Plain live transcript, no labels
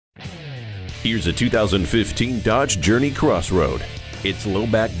Here's a 2015 Dodge Journey Crossroad. Its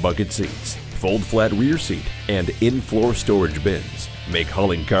low-back bucket seats, fold-flat rear seat, and in-floor storage bins make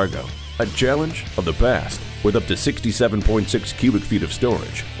hauling cargo a challenge of the past. With up to 67.6 cubic feet of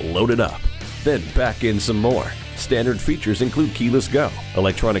storage, load it up, then pack in some more. Standard features include keyless go,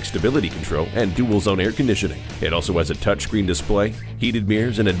 electronic stability control, and dual-zone air conditioning. It also has a touchscreen display, heated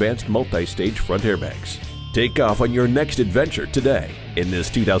mirrors, and advanced multi-stage front airbags. Take off on your next adventure today in this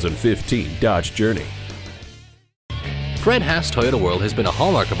 2015 Dodge Journey. Fred Haas Toyota World has been a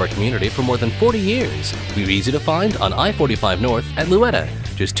hallmark of our community for more than 40 years. We're easy to find on I-45 North at Louetta,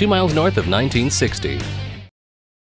 just 2 miles north of 1960.